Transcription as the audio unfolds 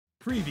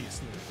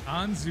Previously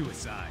on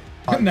Zooicide.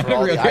 For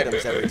all the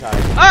items every time.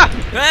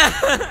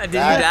 Ah! Did you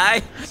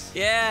die?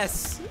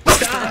 Yes.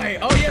 Die!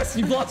 Oh yes,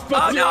 you lost both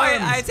Oh no, arms.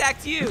 I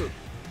attacked you.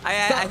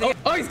 I think.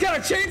 Oh, he's got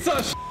a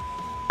chainsaw.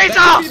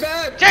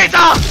 Chainsaw!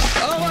 Chainsaw!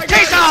 Oh my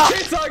Chainsaw! God!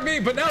 He's chainsaawing me,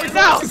 but now he's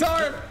lost his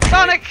arm.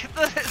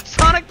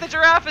 Sonic the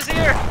giraffe is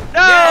here. No!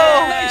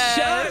 Nice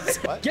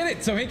shot. What? Get it,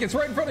 Sohinki. It's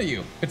right in front of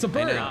you. It's a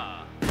bird.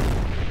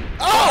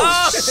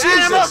 Oh,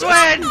 Animals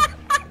win!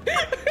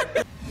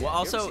 Well,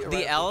 also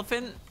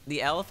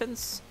the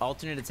elephant's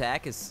alternate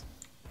attack is.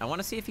 I want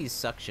to see if he's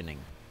suctioning.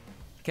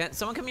 Can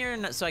someone come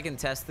here so I can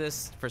test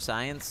this for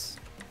science?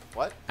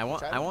 What? I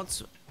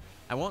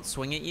won't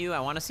swing at you. I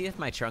want to see if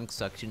my trunk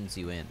suctions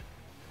you in.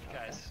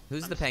 Guys,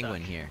 Who's I'm the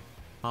penguin stuck. here?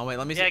 Oh wait,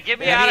 let me. Yeah, see. get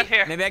me out of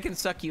here. Maybe I can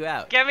suck you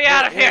out. Get me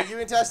out of here. You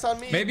can test on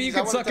me. Maybe you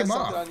can suck him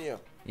off. On you.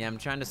 Yeah, I'm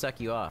trying to suck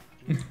you off.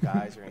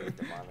 Guys are gonna get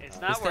demonetized. It's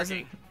not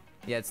working.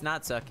 Yeah, it's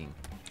not sucking.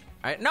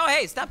 All right, no,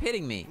 hey, stop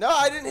hitting me. No,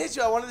 I didn't hit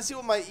you. I wanted to see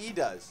what my E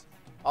does.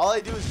 All I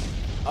do is.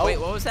 Oh. Wait,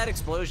 what was that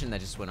explosion that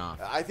just went off?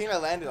 I think I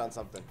landed on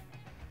something.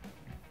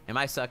 Am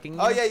I sucking you?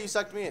 Oh yeah, you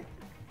sucked me in.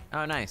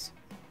 Oh, nice.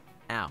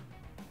 Ow.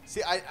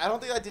 See, I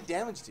don't think I did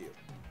damage to you.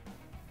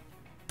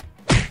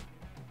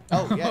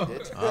 Oh yeah, I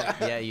did. Oh,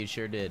 yeah, you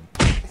sure did.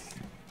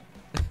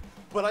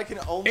 But I can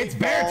only. It's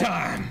bear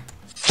time.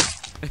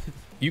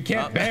 You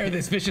can't bear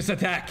this vicious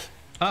attack.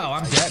 Oh,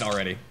 I'm dead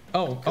already.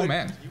 Oh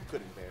man. You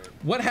couldn't bear it.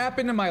 What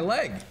happened to my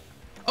leg?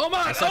 Oh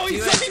my! Oh, he's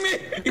you in. sucking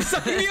me! He's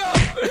sucking me up!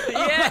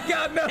 Oh Yeah. my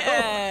God, no!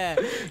 Yeah.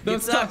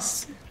 Those It sucks.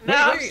 sucks. No,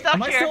 I'm wait, stuck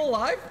am I here. still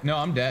alive? No,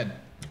 I'm dead.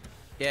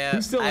 Yeah.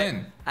 Who's still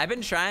in? I've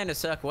been trying to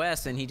suck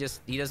Wes, and he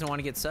doesn't want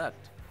to get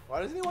sucked.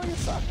 Why doesn't he want to get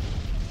sucked?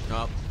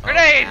 Oh,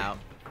 Grenade! ow.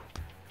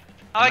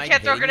 Oh, I Am I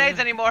can't throw hitting grenades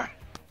you? anymore.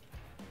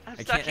 I'm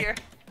I stuck can't- here.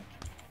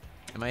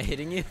 Am I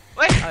hitting you?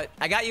 Wait,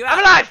 I got you out. I'm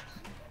alive.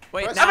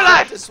 Wait, Press no. I'm alive!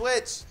 jump to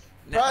switch.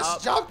 No, Press oh.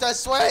 jump to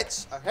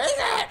switch. I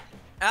hate it.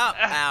 Ow,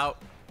 ow.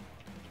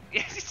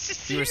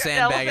 You were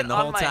sandbagging the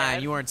whole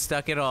time. You weren't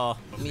stuck at all.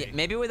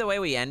 Maybe the way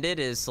we end it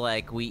is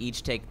like we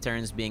each take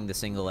turns being the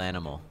single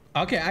animal.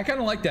 Okay, I kind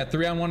of like that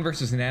 3-on-1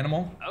 versus an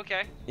animal.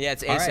 Okay. Yeah,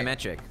 it's All right.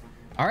 asymmetric.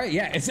 All right,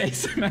 yeah, it's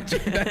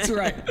asymmetric. That's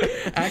right.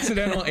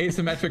 Accidental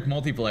asymmetric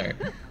multiplayer.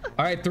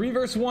 All right, 3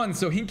 versus 1.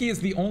 So Hinky is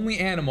the only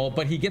animal,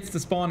 but he gets to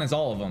spawn as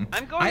all of them.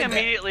 I'm going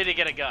immediately to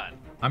get a gun.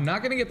 I'm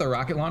not gonna get the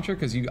rocket launcher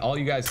because all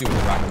you guys do with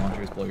the rocket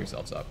launcher is blow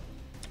yourselves up.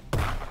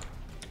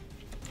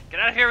 Get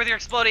out of here with your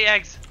exploding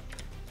eggs.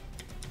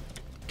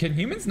 Can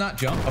humans not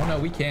jump? Oh no,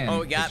 we can.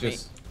 Oh, it got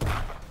It's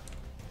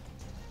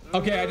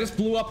Okay, I just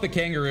blew up the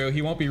kangaroo.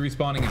 He won't be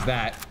respawning as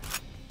that.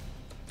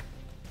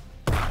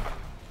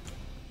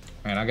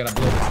 Alright, I gotta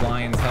blow this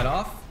lion's head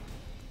off.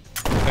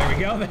 There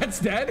we go, that's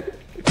dead.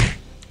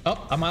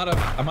 Oh, I'm out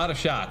of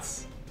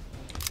shots.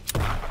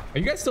 Are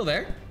you guys still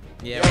there?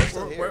 Yeah, Yeah,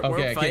 we're we're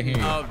Okay, I can't fighting. hear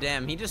you. Oh,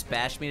 damn, he just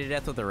bashed me to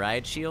death with a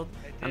riot shield.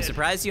 I'm did.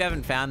 surprised you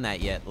haven't found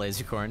that yet,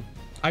 Lasercorn.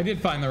 I did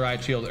find the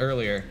riot shield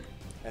earlier.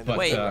 And But,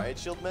 Wait. right,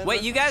 shield man?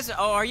 Wait, you guys,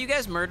 are you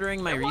guys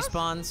murdering my was?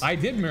 respawns? I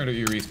did murder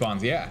your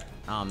respawns, yeah.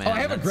 Oh, man. Oh, I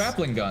have a that's-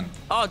 grappling gun.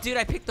 Oh, dude,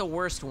 I picked the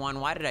worst one.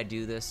 Why did I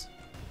do this?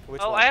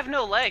 Which Oh, one? I have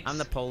no legs. I'm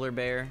the polar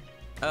bear.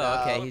 Oh,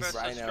 No, okay, Polar he's... bear's so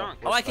Rhino. strong.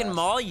 Oh, I can fast.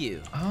 maul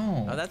you.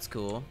 Oh. Oh, that's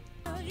cool.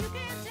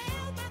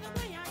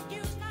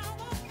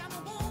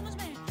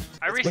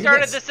 I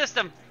restarted this. the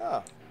system.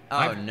 Oh,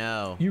 Oh,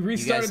 no. You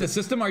restarted the guys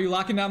system? Are you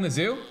locking down the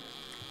zoo?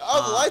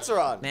 oh the lights are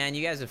on. Man,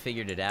 you guys have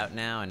figured it out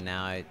now, and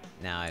now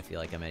I feel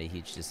like I'm at a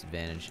huge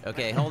disadvantage.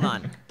 Okay, hold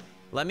on.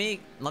 let me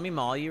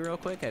maul you real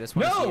quick. I just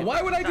want to see No, if-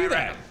 why would I do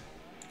that?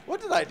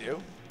 What did I do?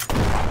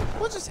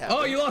 What just happened?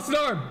 Oh, you lost an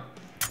arm.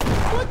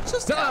 What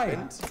just Die.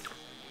 happened?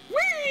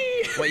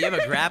 Whee! What, you have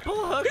a grapple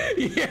hook?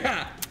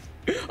 Yeah.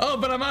 Oh,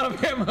 but I'm out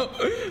of ammo.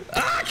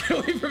 Ah, get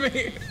away from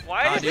me.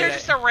 Why Oh, is dude, there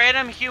just a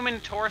random human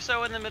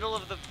torso in the middle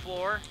of the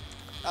floor?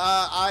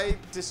 I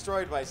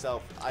destroyed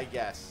myself, I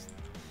guess.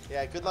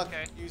 Yeah, good luck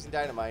Okay. using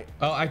dynamite.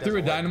 Oh, I It threw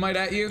a doesn't work. dynamite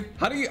at you.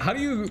 How do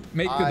you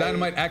make the I-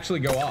 dynamite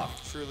actually go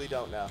off? Truly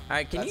don't know. All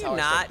right, can That's you how I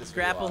start not this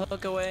video grapple off.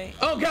 hook away?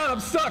 Oh God, I'm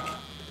stuck.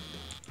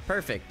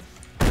 Perfect.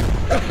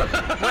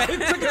 I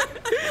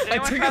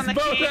anyone took found us the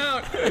both key?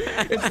 out.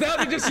 It's down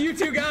to just you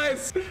two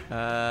guys.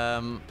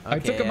 I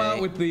took him out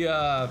okay. with the.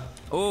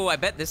 Oh, I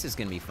bet this is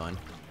gonna be fun.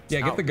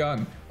 Yeah, get Ow. the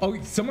gun. Oh,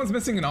 someone's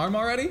missing an arm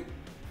already.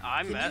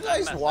 I'm Can you messed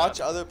guys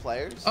watch up. other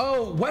players?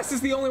 Oh, Wes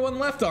is the only one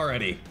left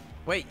already.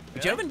 Wait,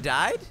 Joven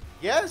died?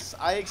 Yes,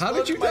 I How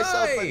did exploded you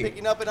myself by die?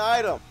 picking up an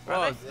item.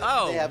 Oh, They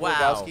oh have wow.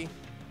 Lebowski.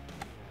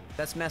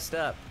 That's messed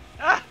up.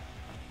 Ah!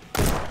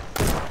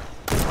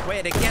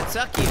 Wait, I can't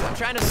suck you. I'm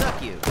trying to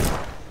suck you.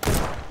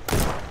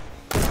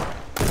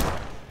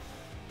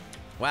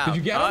 Wow. Did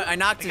you get him? I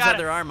knocked his got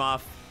other arm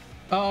off.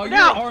 Oh, you're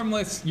No.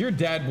 armless. You're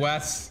dead,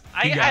 Wes.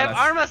 I You got have us.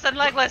 armless and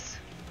legless.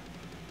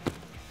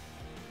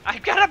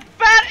 I've got a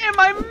bat in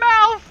my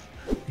mouth.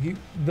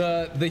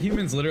 The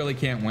humans literally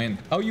can't win.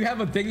 Oh, you have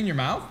a thing in your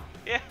mouth?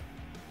 Yeah.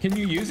 Can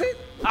you use it?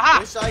 Aha!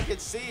 Wish I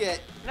could see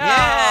it. No.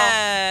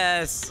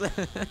 Yes!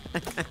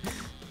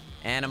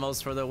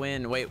 Animals for the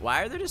win. Wait,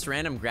 why are there just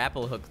random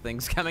grapple hook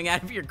things coming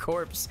out of your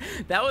corpse?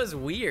 That was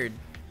weird.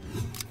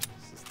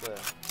 This is the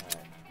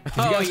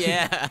Oh guys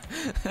yeah.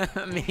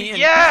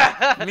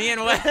 me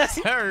and Wes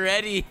are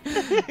ready. Me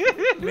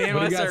and What do you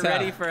Wes guys are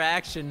ready have? for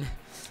action.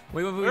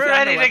 We found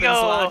ready the to weapons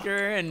go. locker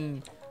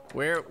and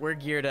we're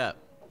geared up.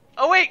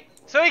 Oh wait,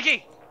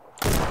 Sohinki,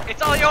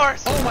 it's all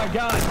yours. Oh my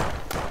god.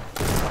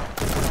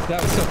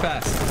 That was so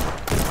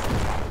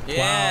fast.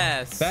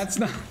 Yes. Wow. That's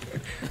not.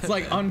 It's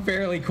like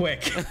unfairly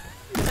quick.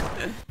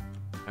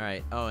 All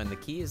right. Oh, and the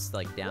key is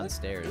like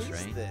downstairs, What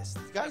is right? this?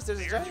 Guys, there's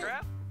a Bear giant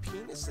trap?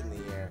 penis in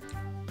the air.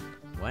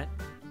 What?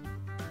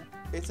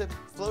 It's a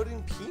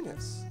floating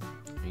penis.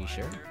 Are you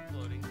sure?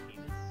 Floating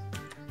penis.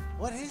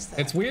 What is that?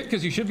 It's weird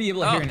because you should be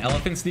able to hear Oh. an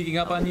elephant sneaking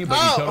up on you, but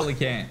Oh. you totally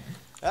can't.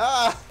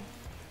 Ah!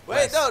 Wait,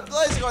 Wes. no,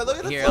 Lasercorn, look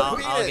at the Here,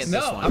 floating I'll penis. get this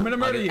No, one. I'm gonna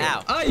murder I'll you. get-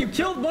 Ow. Ah, you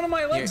killed one of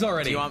my legs Here,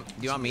 already. Do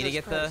you want me to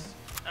Jesus get the? Christ.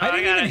 Oh, I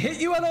didn't got even it.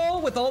 hit you at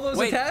all with all those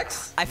Wait,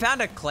 attacks. I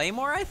found a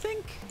claymore, I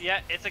think.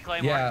 Yeah, it's a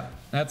claymore. Yeah,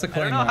 that's a I don't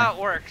claymore. know how it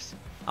works.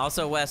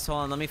 Also, Wes, hold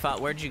on. Let me find.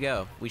 Where'd you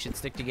go? We should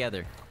stick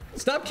together.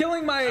 Stop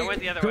killing I my went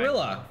the other way.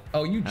 gorilla.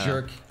 Oh, you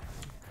jerk.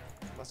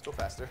 Let's go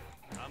faster.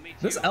 I'll meet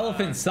This you,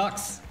 elephant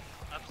sucks.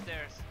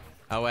 upstairs.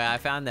 Oh wait, I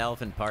found the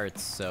elephant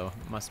parts, so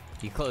must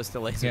be close to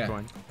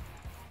Lasercorn.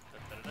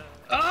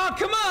 Oh,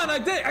 come on!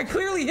 I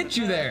clearly hit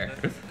you there.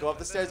 Go up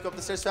the stairs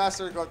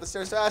faster, go up the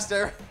stairs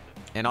faster.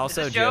 And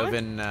also this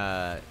Joven?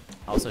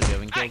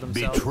 Joven killed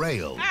himself.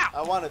 Betrayal. Ow!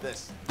 I wanted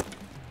this.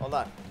 Hold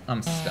on.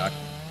 I'm stuck.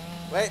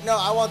 Wait, no,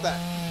 I want that.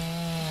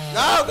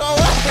 No, go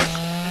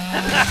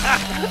away!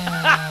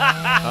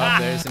 Oh,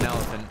 there's an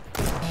elephant.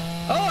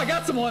 Oh, I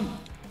got someone.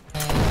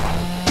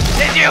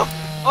 Did you?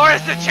 Or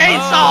is the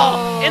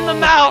chainsaw in the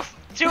mouth?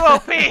 Too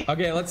OP.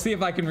 Okay, let's see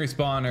if I can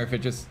respawn or if it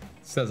just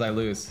says I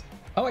lose.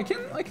 Oh, I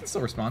can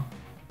still respawn.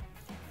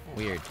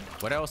 Weird.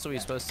 What else are we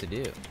supposed to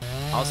do?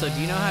 Also, do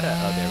you know how to?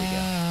 Oh, there we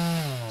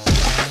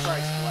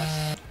Christ,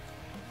 Wes.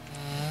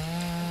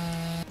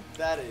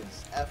 That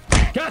is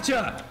F.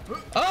 Gotcha.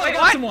 Oh, I Wait,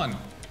 got what? someone. go.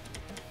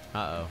 Uh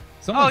oh. Oh,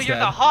 Someone's you're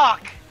dead. the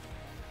hawk.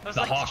 I was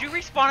The like, hawk. did you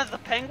respawn as the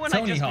penguin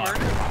Tony I just Hawk.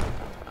 murdered?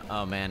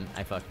 Oh man,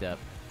 I fucked up.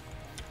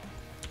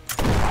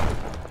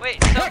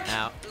 Wait, so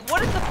Ow.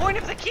 what is the point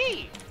of the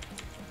key?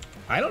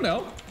 I don't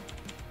know.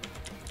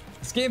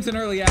 This game's in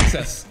early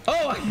access.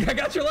 Oh, I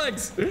got your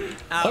legs.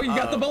 Ow, Oh, you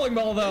got the bowling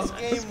ball though.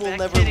 This game will Spectating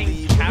never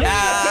leave. couch.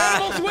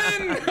 Yes, animals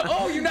win.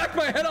 Oh, you knocked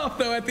my head off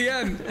though at the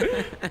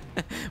end.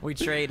 We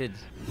traded.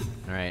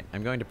 All right,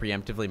 I'm going to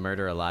preemptively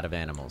murder a lot of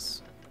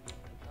animals.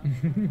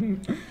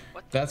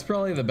 That's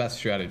probably the best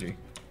strategy.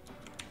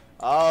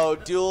 Oh,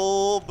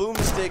 dual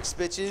boomsticks,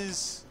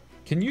 bitches.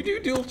 Can you do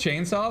dual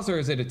chainsaws or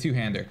is it a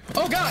two-hander?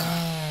 Oh God!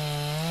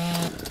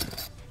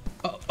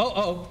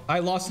 Oh, I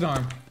lost an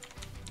arm.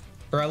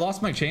 Or I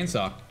lost my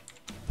chainsaw. All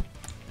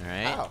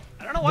right. Ow.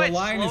 I don't know why The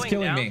lion it's is slowing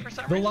killing down me. for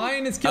some The reason.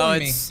 lion is Oh, killing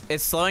me.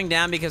 it's slowing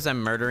down because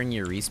I'm murdering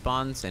your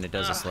respawns and it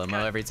does a Ugh, slow-mo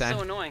God, every time.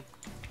 So annoying.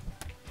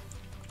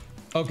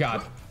 Oh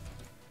God.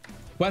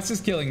 Wes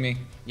is killing me.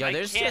 Yo, I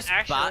there's can't just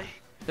actually.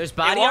 there's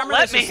body won't armor let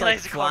that's me, just like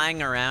Lasercorn.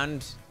 flying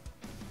around.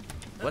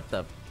 What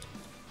the?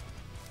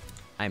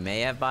 I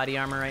may have body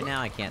armor right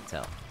now. I can't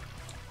tell.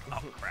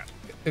 Oh crap.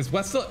 Is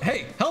Wes still?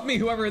 Hey, help me,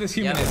 whoever this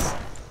human Yep. is. Got him.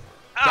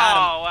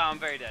 Oh wow, I'm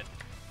very dead.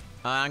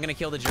 I'm gonna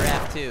kill the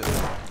giraffe too.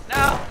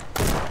 No.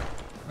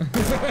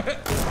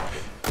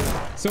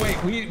 So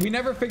wait, we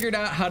never figured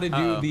out how to do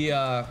Uh-oh. the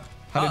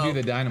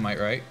Uh-oh. dynamite,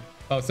 right?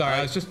 Oh, sorry,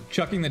 I was just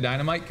chucking the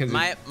dynamite because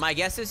My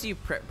guess is you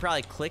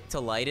probably click to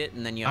light it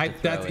and then you have to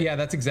throw it. yeah,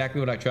 that's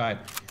exactly what I tried.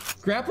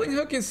 Grappling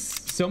hook is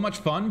so much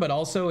fun, but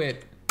also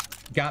it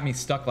got me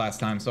stuck last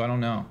time, so I don't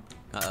know.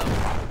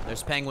 Uh-oh.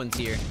 There's penguins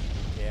here.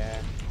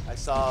 Yeah, I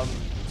saw him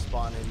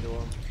spawn into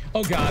him.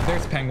 Oh God,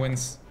 there's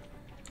penguins.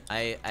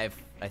 I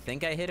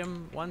think I hit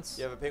him once.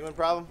 You have a penguin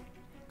problem?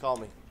 Call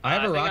me. I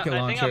have a rocket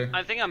launcher.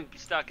 I think I'm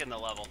stuck in the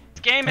level.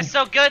 This game is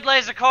so good,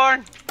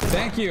 Lasercorn.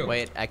 Thank you.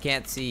 Wait, I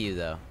can't see you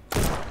though. You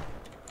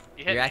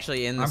hit You're me.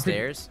 actually in the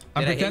stairs.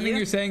 I'm Did I hit pretending you?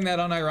 you're saying that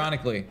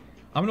unironically.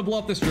 I'm gonna blow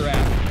up this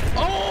giraffe.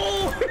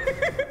 Oh!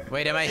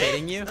 Wait, am I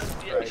hitting you?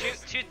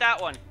 Shoot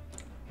that one.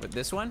 With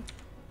this one?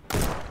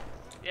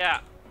 Yeah.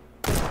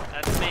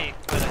 That's me.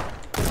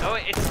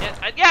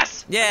 But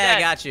yes! I'm Yeah, I dead.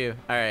 got you.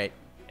 All right.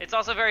 It's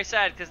also very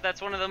sad because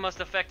that's one of the most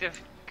effective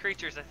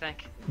creatures, I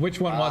think. Which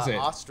one was it?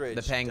 Ostrich.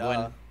 The penguin.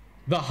 duh.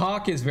 The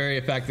hawk is very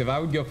effective. I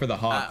would go for the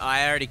hawk.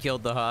 I already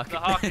killed the hawk. The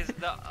hawk is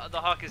the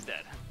hawk is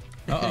dead.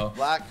 Uh-oh.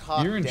 Black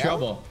hawk You're in down?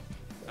 trouble.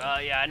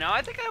 Yeah, no,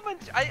 I think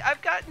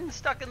I've gotten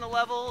stuck in the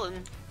level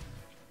and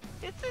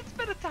it's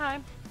been a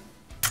time.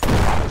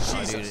 Oh, dude,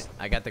 Jesus.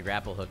 I got the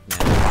grapple hook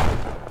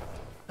now.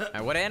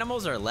 Alright, what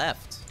animals are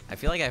left? I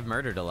feel like I've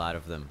murdered a lot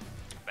of them.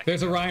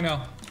 There's a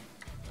rhino.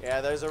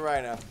 Yeah, there's a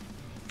rhino.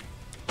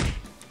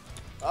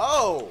 Oh!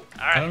 All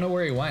I right. don't know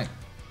where he went.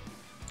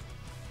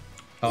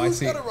 Oh, Who's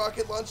I see. got a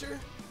rocket launcher?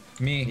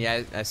 Me.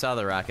 Yeah, I saw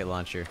the rocket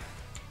launcher.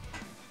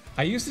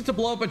 I used it to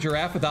blow up a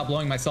giraffe without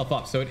blowing myself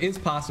up, so it is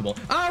possible.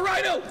 Ah,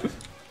 rhino!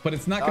 But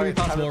it's not gonna Alright,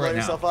 be time to possible blow right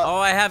now. yourself up. Oh,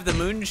 I have the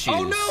moon shoes.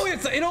 Oh no,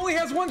 it only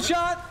has one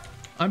shot.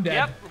 I'm dead.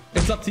 Yep.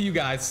 It's up to you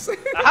guys.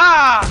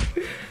 Aha!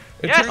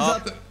 It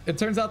Yes!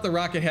 turns out the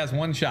rocket has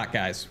one shot,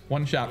 guys.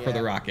 One shot for Yeah.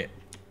 the rocket.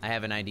 I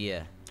have an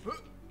idea.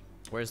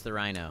 Where's the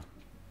rhino?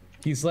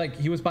 He's like,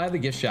 he was by the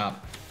gift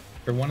shop.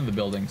 Or one of the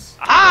buildings.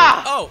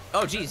 Ah!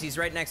 Oh, geez, he's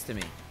right next to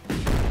me.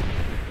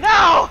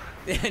 No!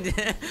 Damn Damn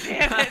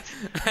it!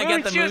 I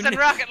Moon got the shoes moon. and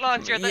rocket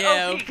launcher, the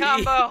Yeah, OP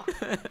combo.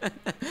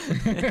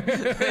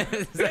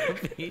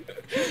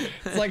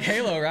 It's like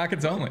Halo,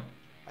 rockets only.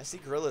 I see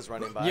gorillas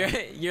running by.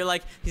 You're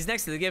like, he's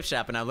next to the gift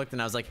shop, and I looked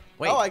and I was like,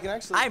 wait, Oh, I can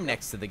actually. I'm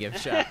next to the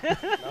gift shop.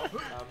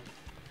 Nope,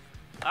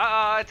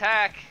 Uh-oh,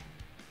 attack.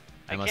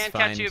 I must can't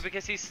catch find- you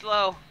because he's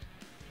slow.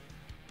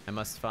 I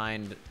must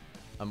find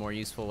a more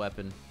useful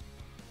weapon.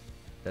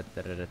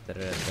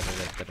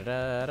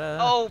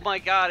 Oh my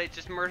god, it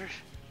just murdered.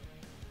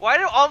 Why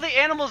do all the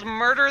animals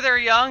murder their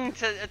young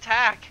to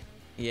attack?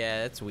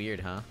 Yeah, that's weird,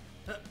 huh?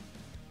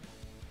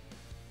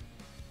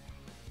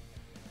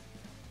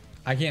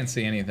 I can't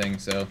see anything,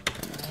 so.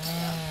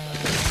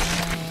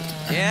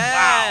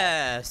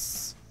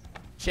 Yes!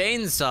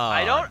 Chainsaw!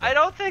 I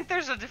don't think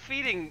there's a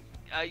defeating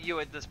you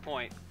at this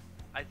point.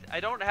 I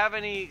don't have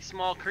any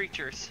small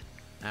creatures.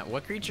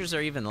 What creatures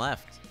are even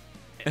left?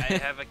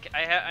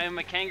 I'm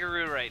a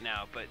kangaroo right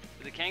now, but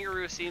the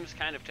kangaroo seems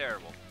kind of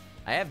terrible.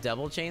 I have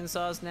double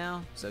chainsaws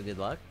now, so good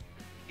luck.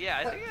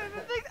 Yeah,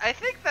 I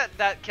think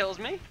that kills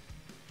me.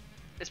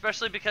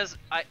 Especially because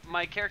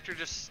my character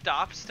just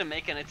stops to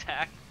make an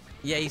attack.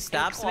 Yeah, he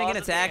stops to make an claws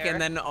in the attack, air.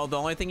 and then the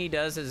only thing he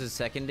does as his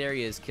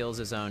secondary is kills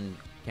his own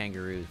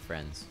kangaroo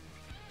friends.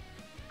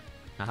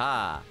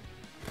 Haha.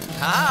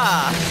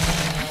 Ha!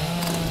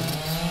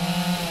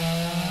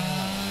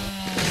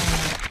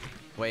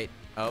 Wait.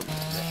 Oh.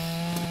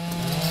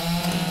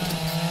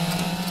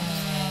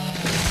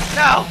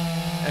 No!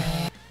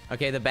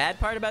 Okay, the bad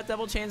part about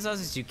double chainsaws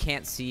is you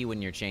can't see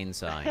when you're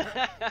chainsawing.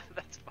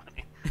 That's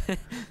funny.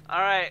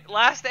 Alright,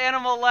 last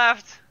animal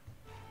left.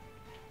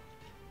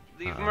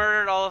 You've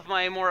murdered all of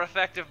my more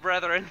effective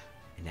brethren.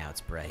 And now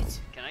it's bright.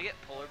 Can I get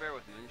polar bear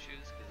with moon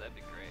shoes? Because that'd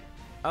be great.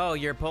 Oh,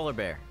 you're a polar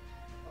bear.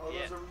 Oh, Yeah.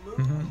 those are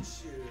moon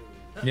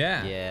shoes.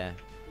 Yeah. Yeah.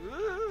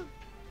 Ooh.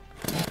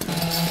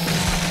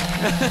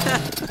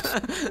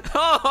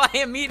 Oh,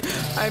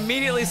 I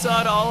immediately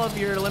sawed all of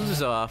your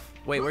limbs off.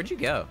 Wait, where'd you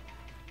go?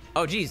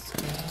 Oh, jeez.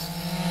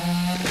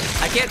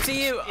 I can't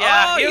see you.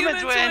 Yeah, oh,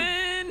 humans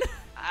win.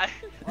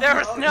 There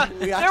was no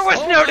Oh my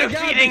God,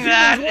 defeating the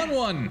that. humans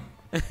won one.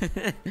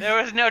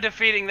 There was no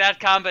defeating that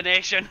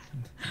combination.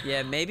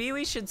 Yeah, maybe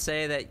we should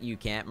say that you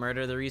can't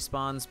murder the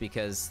respawns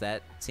because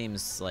that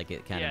seems like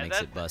it kind of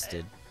makes it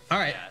busted. All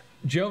right,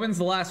 Joven's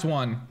the last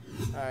one.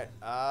 All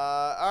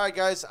right,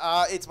 guys.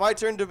 It's my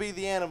turn to be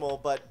the animal,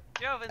 but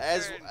Joven's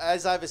turn.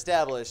 as I've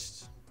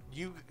established,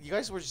 you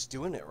guys were just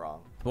doing it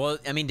wrong. Well,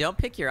 I mean, don't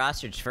pick your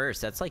ostrich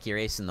first. That's like your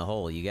ace in the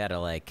hole. You gotta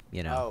like,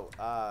 you know.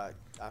 Oh,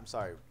 I'm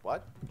sorry.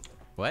 What?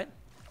 What?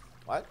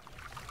 What?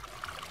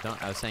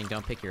 I was saying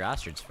don't pick your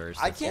ostrich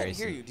first. I That's your can't ace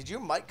hear in- you. Did your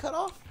mic cut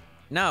off?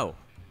 No.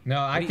 No,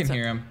 I are you can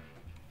hear him.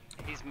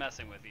 He's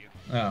messing with you.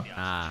 Oh.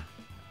 Ah.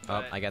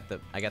 Oh,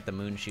 But- I got the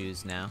moon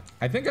shoes now.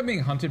 I think I'm being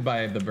hunted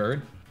by the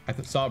bird. I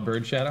saw a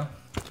bird shadow.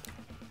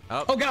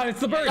 Oh God, it's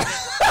the bird.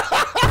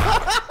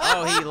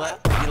 Oh,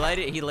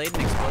 he laid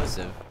an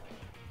explosive.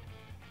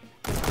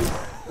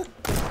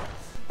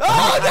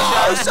 Oh no!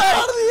 I shot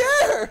out of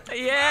the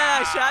air. Yeah,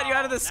 I shot you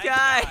out of the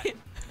sky.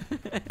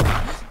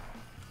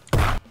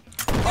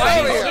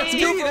 That's Two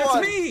me. for That's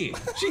one. me.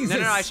 Jesus.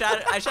 No, I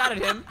shot at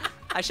him.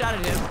 I shot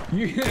at him.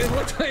 It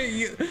looked like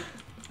you.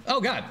 Oh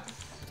God.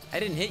 I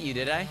didn't hit you,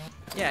 did I?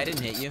 Yeah, I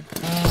didn't hit you.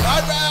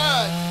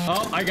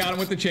 Oh, I got him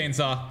with the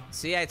chainsaw.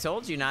 See, I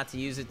told you not to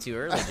use it too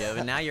early,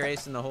 Joven. Now your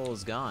ace in the hole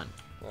is gone.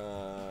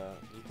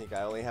 You think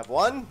I only have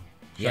one?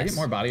 Should I get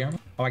more body armor?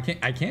 Oh, I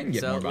can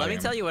get So more body let me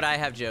armor. tell you what I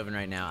have, Joven,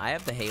 right now. I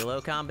have the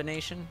Halo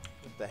combination.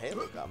 The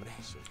Halo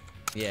combination.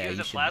 Yeah, Use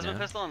you a should plasma know.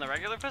 pistol and the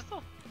regular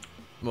pistol?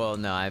 Well,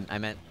 no, I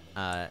meant.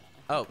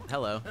 Oh,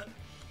 hello.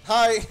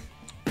 Hi.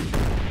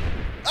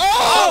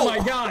 Oh my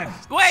God.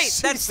 Wait,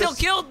 that Jesus. still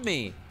killed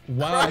me.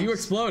 Wow, you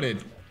Christ.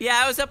 exploded.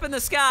 Yeah, I was up in the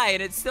sky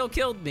and it still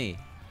killed me.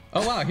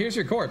 Oh wow, here's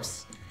your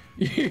corpse.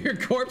 Your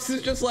corpse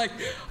is just like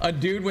a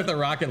dude with a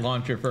rocket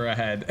launcher for a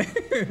head.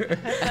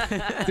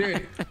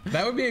 Dude,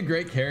 that would be a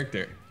great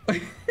character.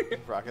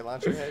 Rocket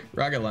launcher head.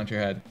 Rocket launcher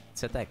head.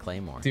 Set that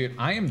claymore. Dude,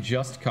 I am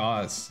just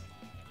cause.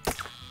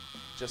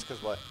 Just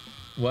cause what?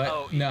 What?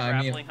 Oh, no, I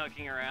grappling mean,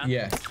 hooking around?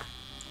 yeah.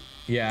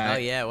 Yeah. Oh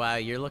yeah, wow,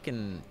 you're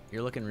looking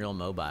real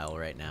mobile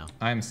right now.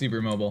 I'm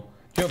super mobile.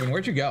 Joven,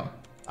 where'd you go?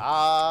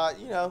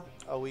 You know,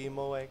 a wee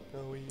moe, a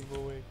wee moe, a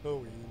wee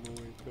moe,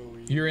 a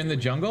wee. You're in the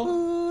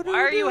jungle? Why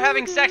are you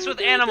having sex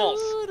with animals?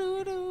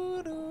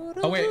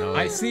 Oh wait,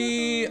 I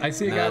see a guy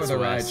That's with a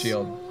riot Wes.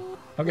 shield.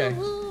 Okay.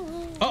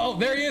 Oh,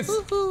 there he is.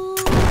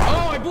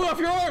 Oh, I blew off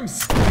your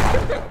arms.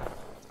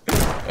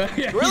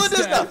 Yeah, Gorilla he's does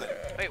dead. nothing.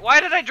 Wait, why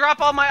did I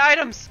drop all my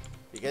items?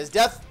 Because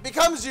death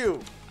becomes you.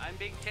 I'm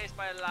being chased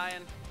by a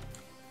lion.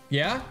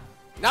 Yeah?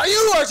 Now you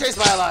are chased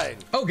by a lion.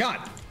 Oh God.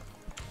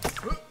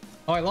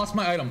 Oh, I lost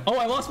my item. Oh,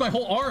 I lost my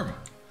whole arm.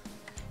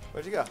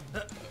 Where'd you go?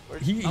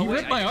 He Oh, wait,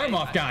 ripped my I- arm I-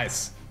 off,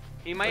 guys.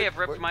 He may Wait, have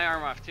ripped wait. my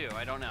arm off too.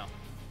 I don't know.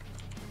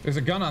 There's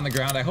a gun on the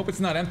ground. I hope it's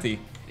not empty.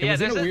 It Yeah,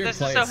 was in a weird there's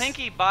place. a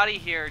Sohinki body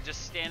here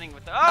just standing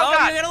with the... Oh, Oh,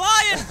 God! you got a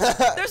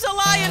lion! There's a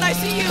lion! I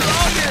see you!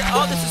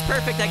 Oh, this is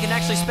perfect. I can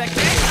actually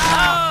spectate.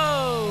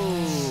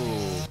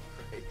 Oh!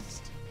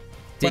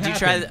 Did you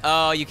try...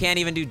 Oh, you can't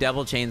even do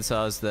double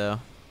chainsaws, though.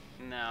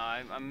 No,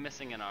 I'm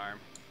missing an arm.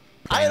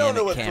 I don't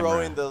know what camera.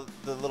 throwing the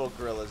little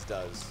gorillas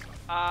does.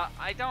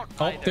 I don't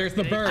Oh, either. there's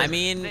the bird. I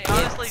mean, They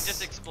honestly it's-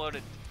 just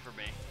exploded for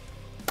me.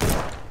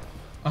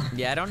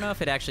 Yeah, I don't know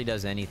if it actually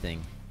does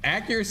anything.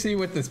 Accuracy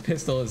with this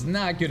pistol is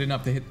not good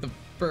enough to hit the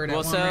bird. Well,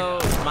 at one so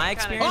rate. my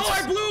experience... Oh,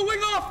 I blew a wing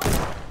off!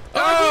 Oh,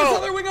 I blew his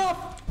other wing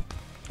off!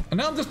 And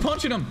now I'm just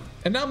punching him.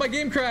 And now my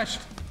game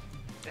crashed.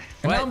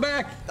 And now I'm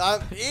back.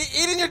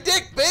 Eating your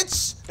dick,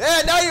 bitch!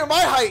 Yeah, now you're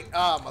my height.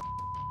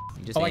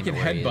 You just Oh, I aim can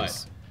it where he headbutt.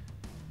 is.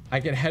 I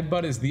can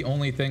headbutt is the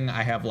only thing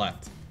I have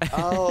left.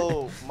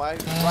 Oh, my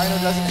rhino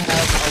doesn't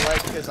have a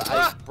leg because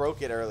I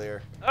broke it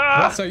earlier.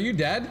 Wes, are you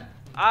dead?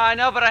 I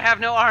know, but I have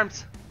no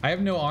arms. I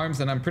have no arms,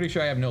 and I'm pretty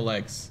sure I have no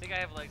legs. I think I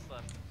have legs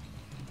left.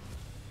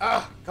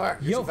 Come here.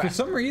 You're Yo, so for fast.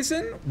 some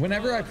reason,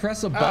 whenever I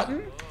press a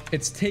button,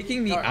 it's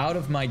taking me out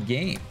of my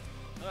game.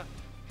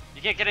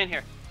 You can't get in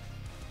here.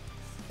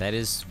 That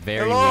is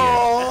very weird.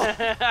 Hello.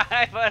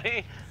 Hi,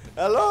 buddy.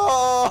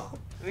 Hello.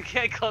 We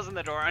can't closing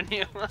the door on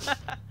you. All right,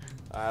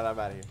 I'm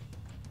out of here.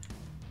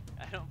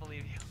 I don't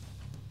believe you.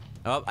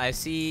 Oh, I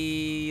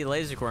see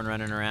Lasercorn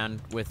running around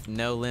with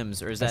no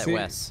limbs, or is that see-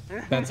 Wes?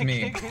 That's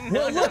me.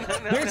 Well, look,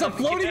 there's a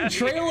floating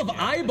trail of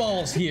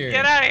eyeballs here.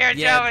 Get out of here,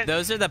 Yeah, Joven.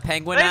 those are the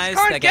penguin eyes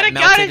Lasercorn, that get got a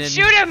gun melted and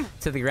shoot him!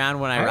 to the ground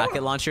when I I don't-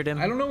 rocket launched him.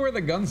 I don't know where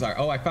the guns are.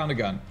 Oh, I found a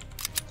gun.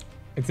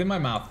 It's in my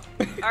mouth.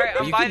 All right,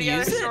 I'm You by can the other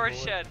use it? storage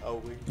shed.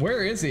 Oh,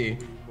 Where is he?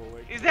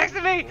 He's next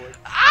to me.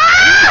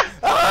 Ah!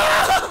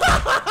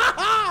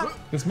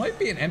 This might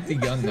be an empty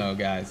gun, though,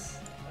 guys.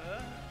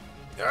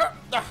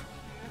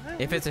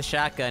 If it's a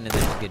shotgun,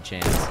 there's a good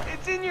chance.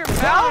 It's in your mouth.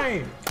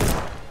 Die!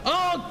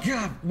 Oh,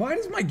 God. Why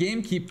does my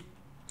game keep...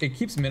 It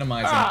keeps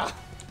minimizing. I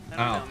don't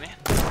Ow. know, man.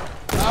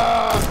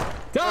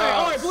 Die!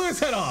 Oh, I blew his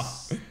head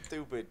off.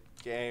 Stupid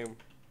game.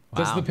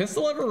 Does Wow. the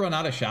pistol ever run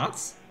out of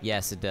shots?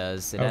 Yes, it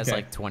does. It has Okay.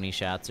 like 20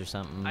 shots or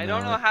something. I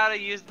don't know how to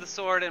use the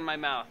sword in my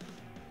mouth.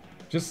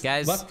 Just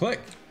Guys- left click.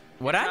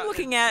 What I'm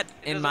looking at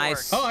in doesn't my work.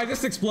 Oh, I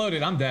just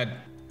exploded. I'm dead.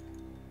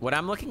 what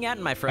I'm looking at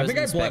in my frozen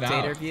I bled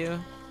spectator out. view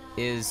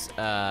is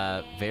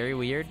very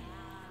weird.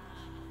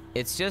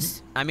 It's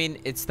just, I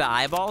mean, it's the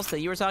eyeballs that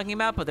you were talking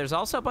about, but there's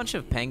also a bunch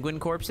of penguin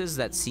corpses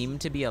that seem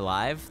to be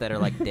alive that are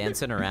like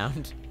dancing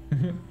around.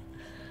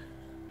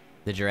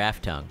 The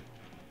giraffe tongue.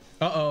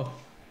 Uh-oh.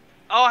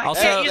 Oh, I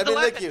Also- can't use Let the me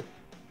lick weapon. you.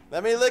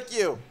 Let me lick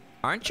you.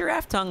 Aren't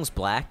giraffe tongues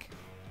black?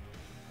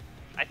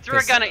 I threw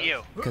a gun at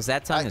you. Because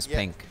that tongue is yeah.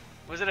 pink.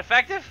 Was it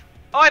effective?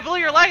 Oh, I blew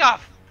your leg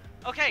off.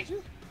 Okay,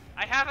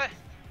 I have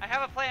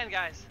a plan,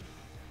 guys.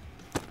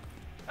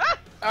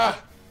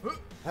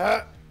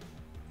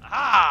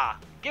 Ah!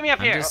 Get me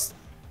up here.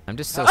 I'm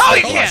just so Oh,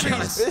 you sick of can't! watching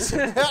this.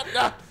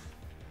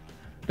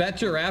 That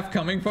giraffe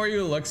coming for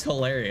you looks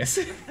hilarious.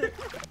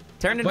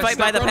 Turn and Let's fight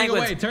by stop the running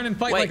penguins. away. Turn and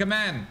fight Wait. like a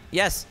man.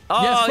 Yes. Yes,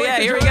 Oh, quick, yeah,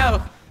 the here we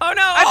giraffe. go. Oh,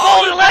 no. I oh,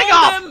 bowled you a leg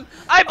bowled off. him.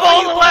 I Oh,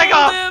 bowled you a leg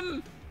bowled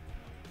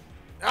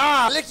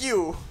off. him. Lick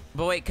you.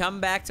 But wait, come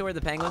back to where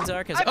the penguins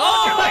are, because I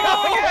bowled your leg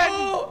off again.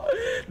 Oh,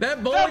 that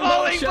The bowling ball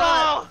bowling shot.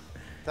 ball.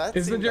 That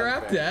Is the seemed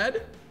giraffe unfair.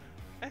 dead?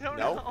 I don't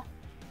No. know.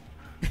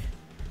 I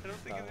don't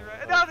think it's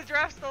right. No, the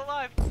giraffe's still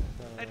alive.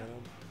 I need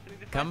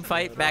to come find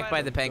fight something back to by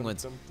find the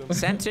penguins.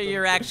 Center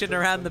your action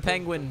around the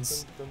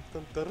penguins.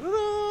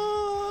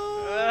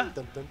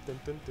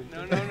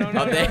 No, no, no, Oh,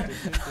 no. there.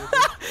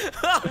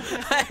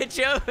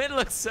 Joven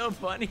looks so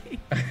funny.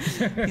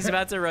 He's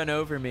about to run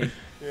over me.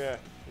 Yeah,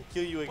 we'll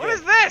kill you again. What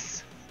is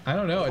this? I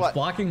don't know. It's What?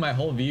 blocking my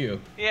whole view.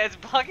 Yeah, it's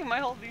blocking my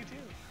whole view too.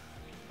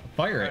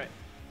 Fire it. Alright.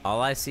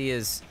 All I see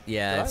is,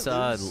 yeah, Did it's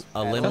I a lose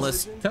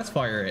limbless. vision? Test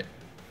fire it.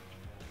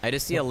 I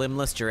just see a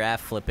limbless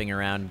giraffe flipping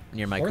around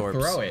near my Or corpse.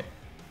 throw it.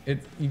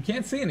 You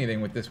can't see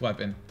anything with this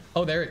weapon.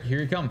 Oh, there.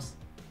 Here he comes.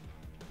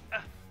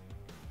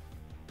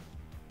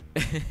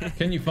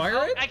 Can you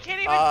fire it? I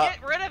can't even get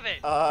rid of it.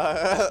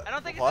 I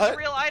don't think it's what? a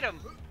real item.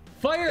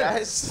 Fire!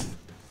 Guys,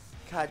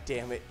 god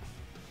damn it.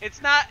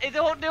 It's not. It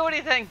won't do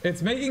anything.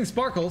 It's making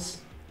sparkles.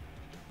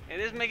 It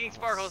is making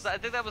sparkles. I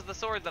think that was the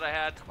sword that I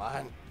had. Come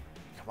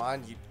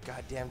on, you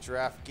goddamn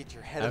giraffe. Get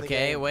your head in the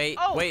Okay, game. wait,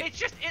 Oh, wait. it's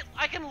just it.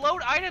 I can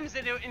load items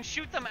into it and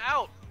shoot them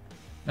out.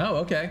 Oh,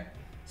 okay.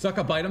 Suck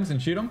up items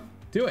and shoot them.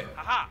 Do it.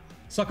 Aha!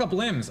 Suck up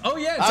limbs. Oh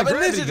yeah, it's I'm a a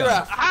gravity ninja gun.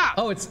 giraffe. Aha!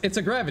 Oh, it's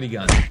a gravity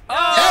gun.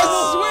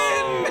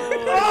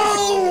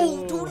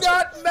 Oh, do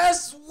not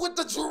mess with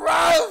the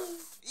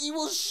giraffe. He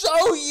will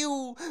show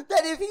you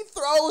that if he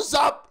throws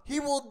up, he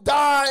will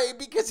die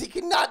because he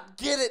cannot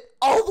get it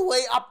all the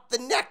way up the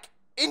neck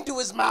into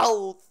his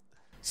mouth.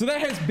 So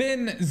that has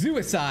been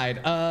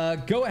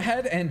Zooicide. Go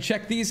ahead and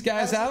check these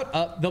guys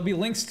out. There'll be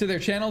links to their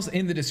channels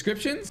in the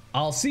description.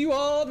 I'll see you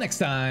all next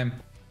time.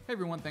 Hey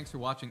everyone, thanks for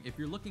watching. If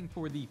you're looking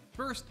for the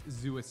first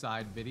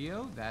Zooicide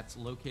video, that's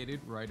located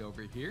right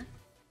over here.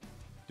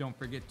 Don't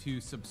forget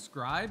to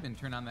subscribe and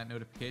turn on that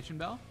notification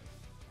bell.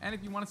 And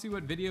if you want to see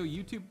what video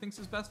YouTube thinks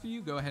is best for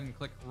you, go ahead and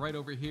click right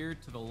over here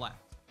to the left.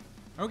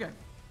 Okay,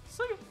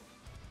 see you.